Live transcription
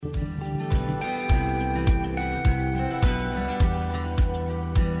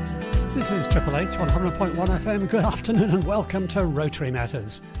This is Triple H 100.1 FM. Good afternoon and welcome to Rotary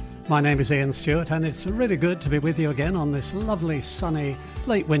Matters. My name is Ian Stewart and it's really good to be with you again on this lovely, sunny,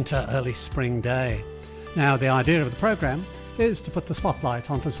 late winter, early spring day. Now, the idea of the programme is to put the spotlight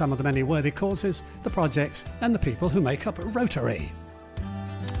onto some of the many worthy causes, the projects and the people who make up Rotary.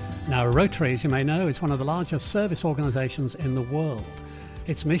 Now, Rotary, as you may know, is one of the largest service organisations in the world.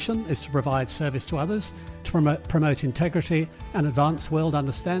 Its mission is to provide service to others, to promote integrity and advance world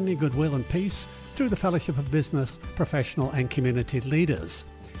understanding, goodwill and peace through the fellowship of business, professional and community leaders.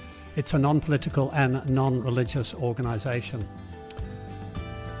 It's a non-political and non-religious organisation.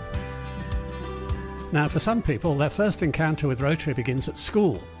 Now, for some people, their first encounter with Rotary begins at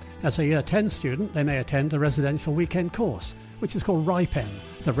school. As a Year 10 student, they may attend a residential weekend course, which is called RYPEN,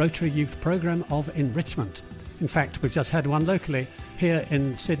 the Rotary Youth Programme of Enrichment. In fact, we've just had one locally here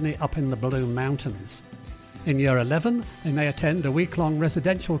in Sydney up in the Blue Mountains. In Year 11, they may attend a week-long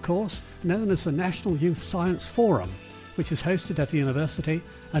residential course known as the National Youth Science Forum, which is hosted at a university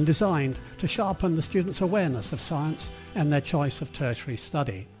and designed to sharpen the students' awareness of science and their choice of tertiary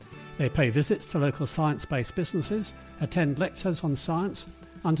study. They pay visits to local science-based businesses, attend lectures on science,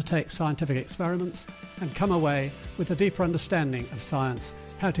 undertake scientific experiments, and come away with a deeper understanding of science,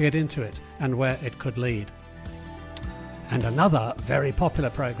 how to get into it, and where it could lead. And another very popular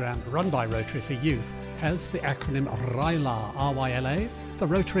programme run by Rotary for Youth has the acronym RYLA, R-Y-L-A, the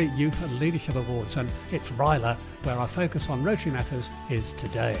Rotary Youth Leadership Awards, and it's RYLA where our focus on Rotary Matters is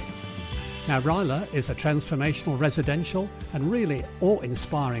today. Now, RYLA is a transformational residential and really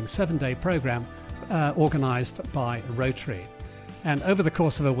awe-inspiring 7-day programme organised by Rotary. And over the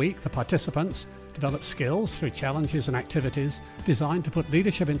course of a week, the participants develop skills through challenges and activities designed to put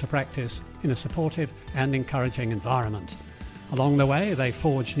leadership into practice in a supportive and encouraging environment. Along the way, they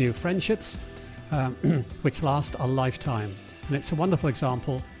forge new friendships which last a lifetime. And it's a wonderful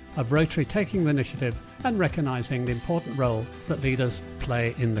example of Rotary taking the initiative and recognising the important role that leaders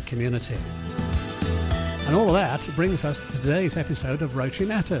play in the community. And all of that brings us to today's episode of Rotary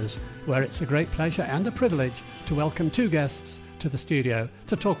Matters, where it's a great pleasure and a privilege to welcome two guests to the studio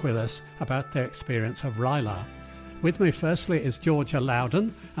to talk with us about their experience of RYLA. With me firstly is Georgia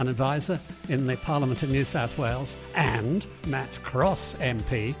Lowden, an advisor in the Parliament of New South Wales, and Matt Cross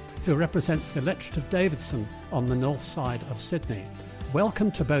MP, who represents the electorate of Davidson on the north side of Sydney.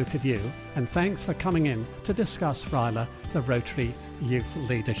 Welcome to both of you, and thanks for coming in to discuss RYLA, the Rotary Youth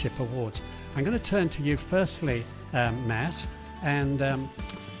Leadership Awards. I'm going to turn to you firstly, Matt, and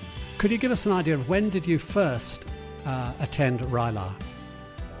could you give us an idea of when did you first attend RYLA?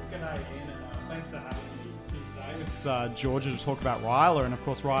 Good day, Ian, and thanks for having me here today with Georgia to talk about RYLA. And of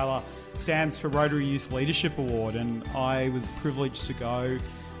course, RYLA stands for Rotary Youth Leadership Award, and I was privileged to go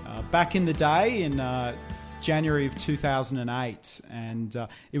back in the day in January of 2008, and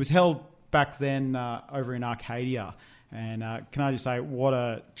it was held back then over in Arcadia. And can I just say what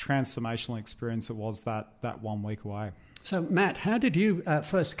a transformational experience it was that 1 week away. So, Matt, how did you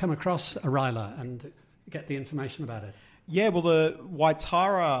first come across RYLA and get the information about it? Yeah, well, the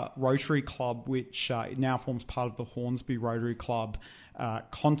Waitara Rotary Club, which now forms part of the Hornsby Rotary Club,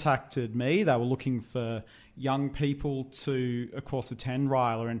 contacted me. They were looking for young people to, of course, attend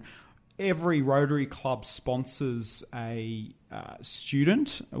RYLA, and every Rotary Club sponsors a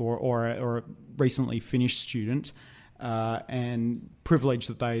student or a recently finished student, and privileged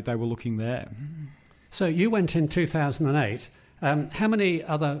that they were looking there. So you went in 2008. How many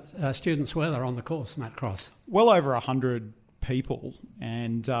other students were there on the course, Matt Cross? Well over 100 people.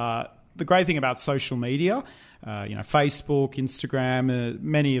 And the great thing about social media, Facebook, Instagram,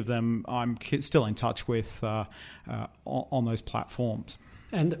 many of them I'm still in touch with on those platforms.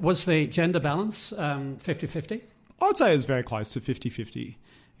 And was the gender balance 50-50? I would say it was very close to 50-50.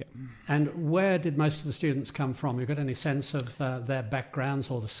 Yeah. And where did most of the students come from? You got any sense of their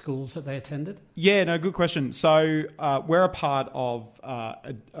backgrounds or the schools that they attended? Yeah, no, good question. So we're a part of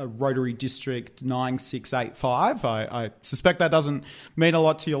a Rotary District 9685. I suspect that doesn't mean a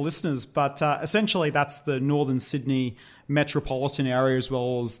lot to your listeners, but essentially that's the Northern Sydney metropolitan area as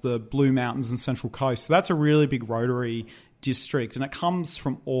well as the Blue Mountains and Central Coast. So that's a really big Rotary district, and it comes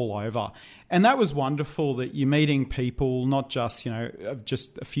from all over. And that was wonderful that you're meeting people, not just,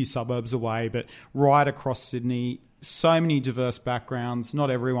 just a few suburbs away, but right across Sydney. So many diverse backgrounds. Not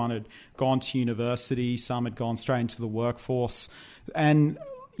everyone had gone to university. Some had gone straight into the workforce. And,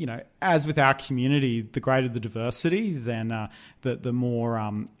 as with our community, the greater the diversity, then the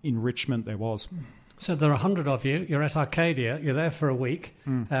more enrichment there was. So there are 100 of you. You're at Arcadia. You're there for a week.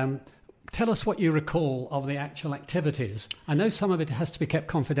 tell us what you recall of the actual activities. I know some of it has to be kept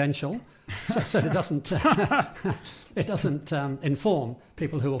confidential, so it doesn't inform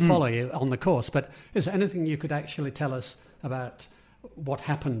people who will follow you on the course. But is there anything you could actually tell us about what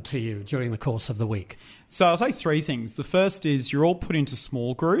happened to you during the course of the week? So I'll say three things. The first is you're all put into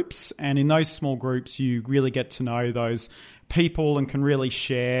small groups, and in those small groups you really get to know those people and can really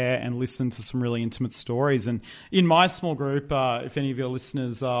share and listen to some really intimate stories. And in my small group, if any of your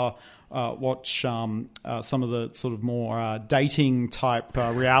listeners watch some of the sort of more dating type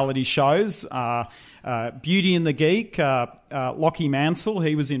reality shows, Beauty and the Geek, Lockie Mansell,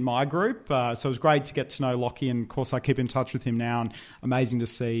 he was in my group. So it was great to get to know Lockie, and of course I keep in touch with him now, and amazing to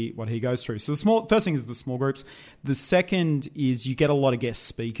see what he goes through. So the first thing is the small groups. The second is you get a lot of guest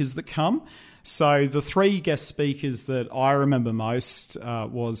speakers that come. So the three guest speakers that I remember most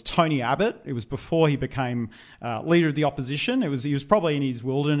was Tony Abbott. It was before he became Leader of the Opposition. He was probably in his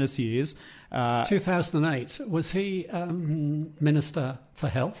wilderness years. 2008. Was he Minister for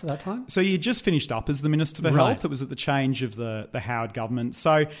Health at that time? So he had just finished up as the Minister for Health. It was at the change of the Howard government.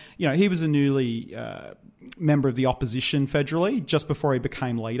 So, he was a newly member of the opposition federally just before he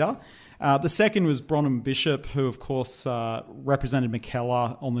became leader. The second was Bronwyn Bishop, who, of course, represented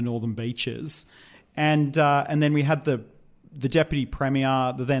Mackellar on the Northern Beaches. And then we had the Deputy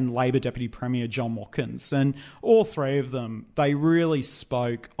Premier, the then Labor Deputy Premier, John Watkins. And all three of them, they really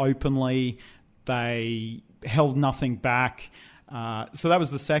spoke openly. They held nothing back. So that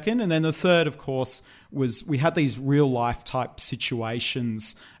was the second. And then the third, of course, was we had these real life type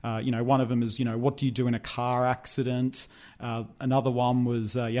situations. One of them is, what do you do in a car accident? Another one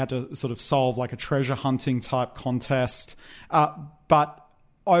was you had to sort of solve like a treasure hunting type contest. But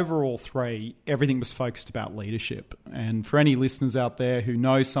overall three, everything was focused about leadership. And for any listeners out there who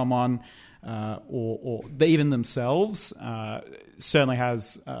know someone or even themselves certainly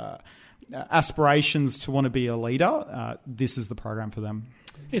has aspirations to want to be a leader, this is the program for them.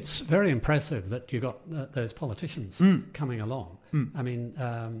 It's very impressive that you got those politicians coming along. I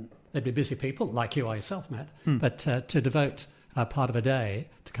mean, they'd be busy people like you are yourself, Matt, but to devote part of a day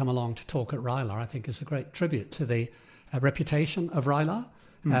to come along to talk at RYLA, I think is a great tribute to the reputation of RYLA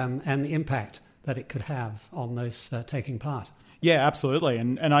and the impact that it could have on those taking part. Yeah, absolutely.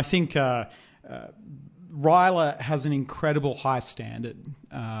 And I think RYLA has an incredible high standard.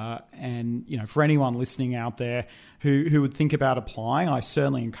 And, for anyone listening out there who would think about applying, I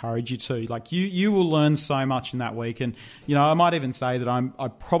certainly encourage you to. Like, you will learn so much in that week. And, I might even say that I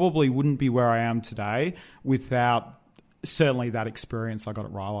probably wouldn't be where I am today without certainly that experience I got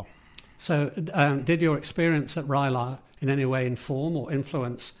at RYLA. So did your experience at RYLA in any way inform or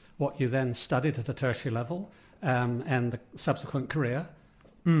influence what you then studied at a tertiary level and the subsequent career?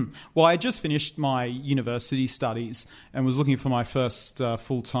 Well, I just finished my university studies and was looking for my first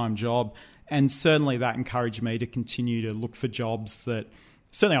full-time job, and certainly that encouraged me to continue to look for jobs that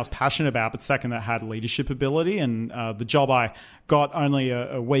certainly I was passionate about, but second, that had leadership ability. And the job I got only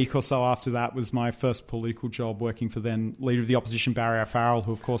a week or so after that was my first political job, working for then Leader of the Opposition, Barry O'Farrell,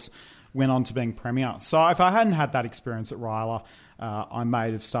 who of course went on to being Premier. So if I hadn't had that experience at RYLA, I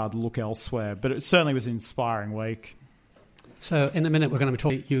may have started to look elsewhere, but it certainly was an inspiring week. So in a minute, we're going to be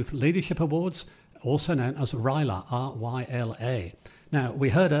talking Youth Leadership Awards, also known as RYLA, R-Y-L-A. Now, we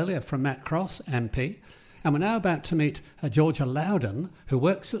heard earlier from Matt Cross, MP, and we're now about to meet Georgia Lowden, who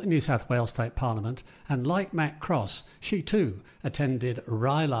works at the New South Wales State Parliament, and like Matt Cross, she too attended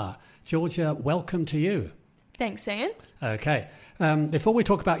RYLA. Georgia, welcome to you. Thanks, Ian. Okay. Before we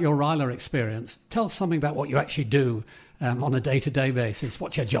talk about your RYLA experience, tell us something about what you actually do on a day-to-day basis.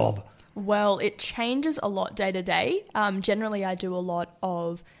 What's your job? Well, it changes a lot day to day. Generally, I do a lot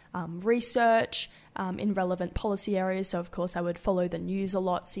of research in relevant policy areas. So, of course, I would follow the news a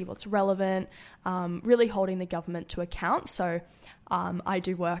lot, see what's relevant, really holding the government to account. So I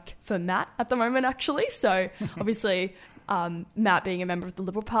do work for Matt at the moment, actually. So, obviously, Matt being a member of the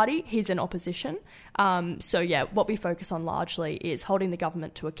Liberal Party, he's in opposition. What we focus on largely is holding the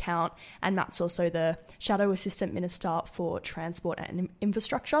government to account, and Matt's also the Shadow Assistant Minister for Transport and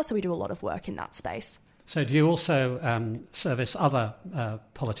Infrastructure, so we do a lot of work in that space. So do you also service other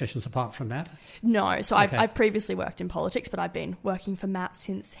politicians apart from Matt? No, so okay. I've previously worked in politics, but I've been working for Matt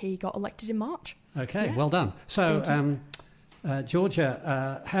since he got elected in March. Okay, yeah. Well done. So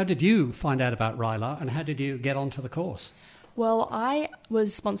Georgia, how did you find out about RYLA and how did you get onto the course? Well, I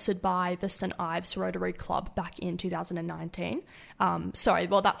was sponsored by the St Ives Rotary Club back in 2019.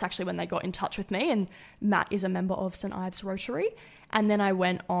 That's actually when they got in touch with me, and Matt is a member of St Ives Rotary. And then I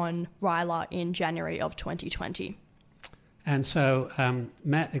went on RYLA in January of 2020. And so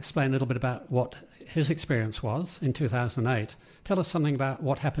Matt explained a little bit about what his experience was in 2008. Tell us something about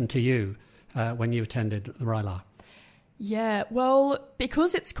what happened to you when you attended the RYLA. Yeah, well,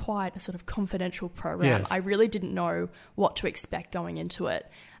 because it's quite a sort of confidential program, Yes. I really didn't know what to expect going into it.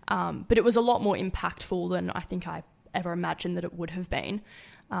 But it was a lot more impactful than I think I ever imagined that it would have been.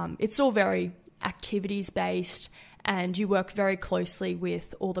 It's all very activities-based, and you work very closely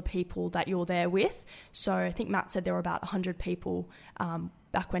with all the people that you're there with. So I think Matt said there were about 100 people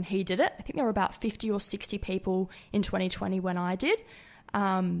back when he did it. I think there were about 50 or 60 people in 2020 when I did.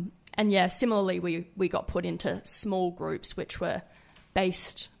 And yeah, similarly, we got put into small groups which were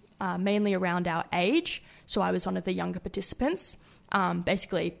based mainly around our age. So I was one of the younger participants.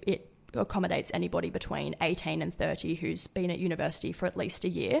 Basically, it accommodates anybody between 18 and 30 who's been at university for at least a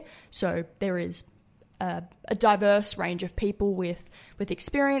year. So there is a diverse range of people with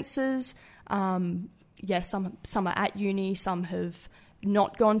experiences. Some are at uni, some have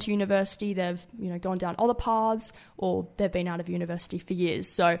not gone to university, they've gone down other paths, or they've been out of university for years.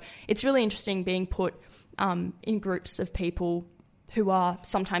 So it's really interesting being put in groups of people who are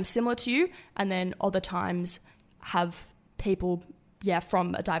sometimes similar to you, and then other times have people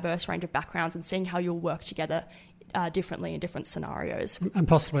from a diverse range of backgrounds, and seeing how you'll work together differently in different scenarios. And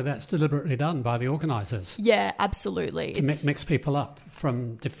possibly that's deliberately done by the organisers. Yeah, absolutely. To mix people up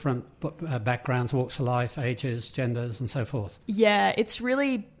from different backgrounds, walks of life, ages, genders and so forth. Yeah, it's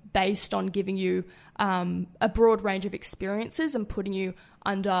really based on giving you a broad range of experiences and putting you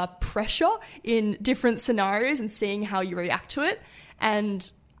under pressure in different scenarios and seeing how you react to it.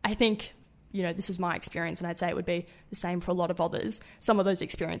 And I think, this is my experience, and I'd say it would be the same for a lot of others. Some of those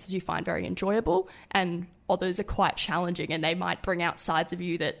experiences you find very enjoyable, and others are quite challenging, and they might bring out sides of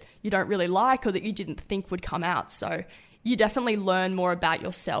you that you don't really like or that you didn't think would come out. So you definitely learn more about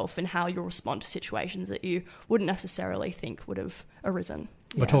yourself and how you'll respond to situations that you wouldn't necessarily think would have arisen.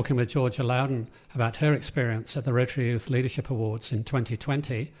 We're talking with Georgia Lowden about her experience at the Rotary Youth Leadership Awards in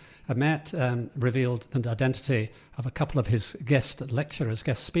 2020. Matt revealed the identity of a couple of his guest lecturers,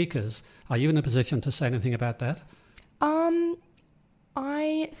 guest speakers. Are you in a position to say anything about that?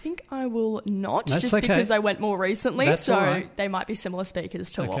 I think I will not, That's just okay. because I went more recently, That's so all right. they might be similar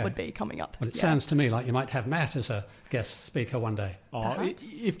speakers to what would be coming up. Well, it sounds to me like you might have Matt as a guest speaker one day.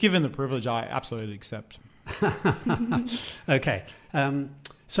 If given the privilege, I absolutely accept. Okay.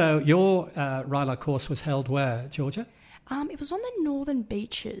 So your RYLA course was held where, Georgia? It was on the northern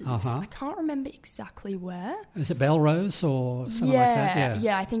beaches. Uh-huh. I can't remember exactly where. Is it Belrose or something like that?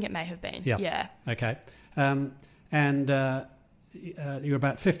 Yeah, I think it may have been. Yep. Yeah. Okay. And you were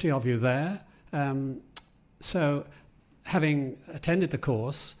about 50 of you there. So having attended the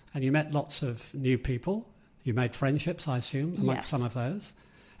course, and you met lots of new people, you made friendships, I assume, amongst some of those.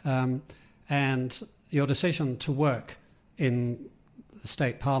 And your decision to work in the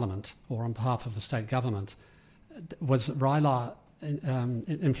state parliament or on behalf of the state government, was RYLA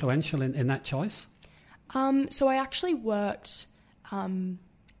influential in that choice? So I actually worked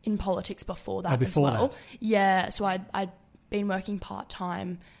in politics before that before as well. that. Yeah, so I'd been working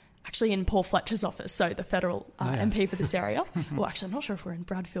part-time actually in Paul Fletcher's office, so the federal MP for this area. Well, actually, I'm not sure if we're in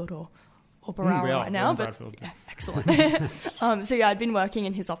Bradfield or Barara right now, but yeah, excellent. So yeah, I'd been working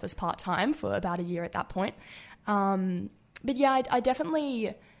in his office part-time for about a year at that point. But yeah, I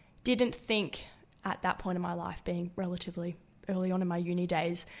definitely didn't think at that point in my life, being relatively early on in my uni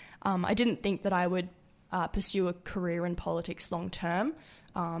days, I didn't think that I would pursue a career in politics long term.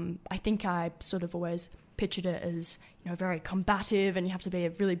 I think I sort of always pictured it as, very combative, and you have to be a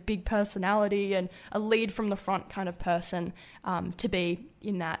really big personality and a lead from the front kind of person to be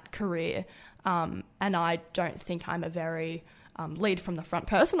in that career. And I don't think I'm a very lead from the front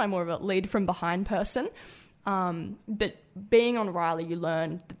person. I'm more of a lead from behind person. But being on RYLA, you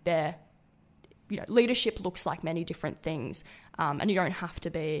learn that leadership looks like many different things, and you don't have to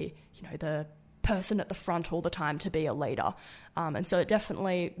be, the person at the front all the time to be a leader. And so it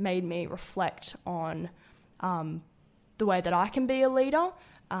definitely made me reflect on the way that I can be a leader,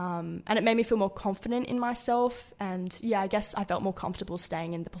 and it made me feel more confident in myself. And I guess I felt more comfortable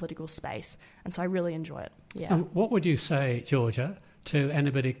staying in the political space, and so I really enjoy it. Yeah. What would you say, Georgia, to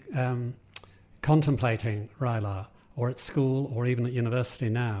anybody contemplating RYLA, or at school or even at university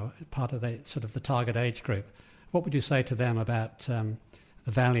now, part of the sort of the target age group? What would you say to them about the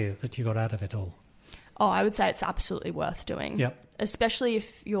value that you got out of it all? Oh, I would say it's absolutely worth doing. Yep. Especially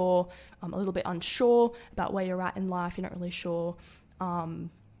if you're a little bit unsure about where you're at in life, you're not really sure.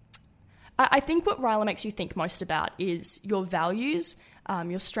 I think what RYLA makes you think most about is your values,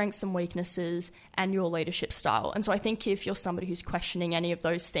 your strengths and weaknesses, and your leadership style. And so I think if you're somebody who's questioning any of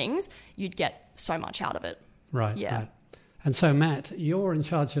those things, you'd get so much out of it. Right. Yeah. Right. And so, Matt, you're in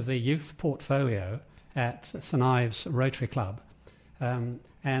charge of the youth portfolio at St Ives Rotary Club.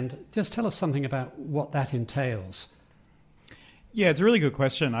 And just tell us something about what that entails. Yeah, it's a really good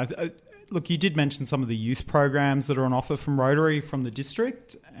question. Look, you did mention some of the youth programs that are on offer from Rotary from the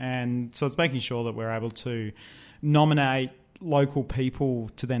district. And so it's making sure that we're able to nominate local people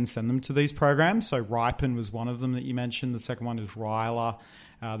to then send them to these programs. So Ripen was one of them that you mentioned. The second one is RYLA.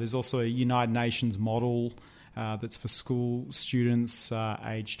 There's also a United Nations model that's for school students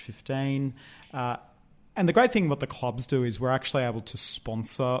aged 15. And the great thing what the clubs do is we're actually able to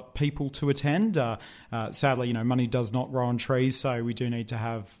sponsor people to attend. Sadly, money does not grow on trees, so we do need to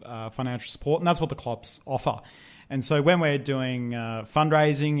have financial support, and that's what the clubs offer. And so when we're doing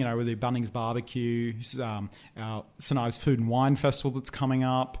fundraising, with the Bunnings Barbecue, our St Ives Food and Wine Festival that's coming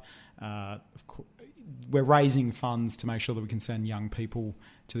up, of course, we're raising funds to make sure that we can send young people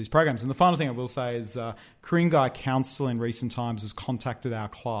to these programs. And the final thing I will say is Coringai Council in recent times has contacted our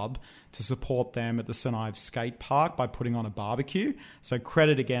club to support them at the St Ives Skate Park by putting on a barbecue. So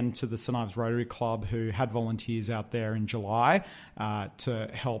credit again to the St Ives Rotary Club who had volunteers out there in July to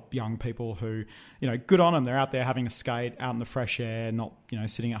help young people who, good on them. They're out there having a skate out in the fresh air, not,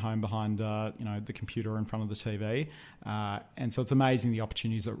 sitting at home behind, the computer or in front of the TV. And so it's amazing the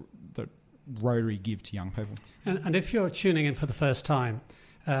opportunities that Rotary give to young people. And if you're tuning in for the first time,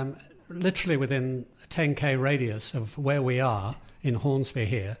 literally within a 10k radius of where we are in Hornsby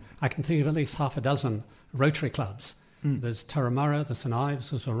here, I can think of at least half a dozen Rotary clubs. There's Turramurra, there's St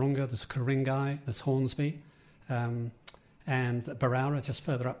Ives, there's Wahroonga, there's Coringai, there's Hornsby, and Berowra just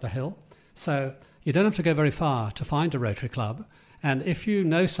further up the hill. So you don't have to go very far to find a Rotary club. And if you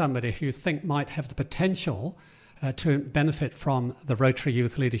know somebody who you think might have the potential to benefit from the Rotary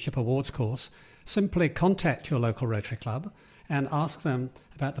Youth Leadership Awards course, simply contact your local Rotary club and ask them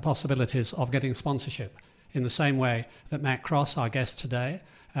about the possibilities of getting sponsorship in the same way that Matt Cross, our guest today,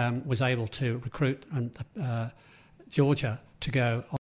 was able to recruit Georgia to go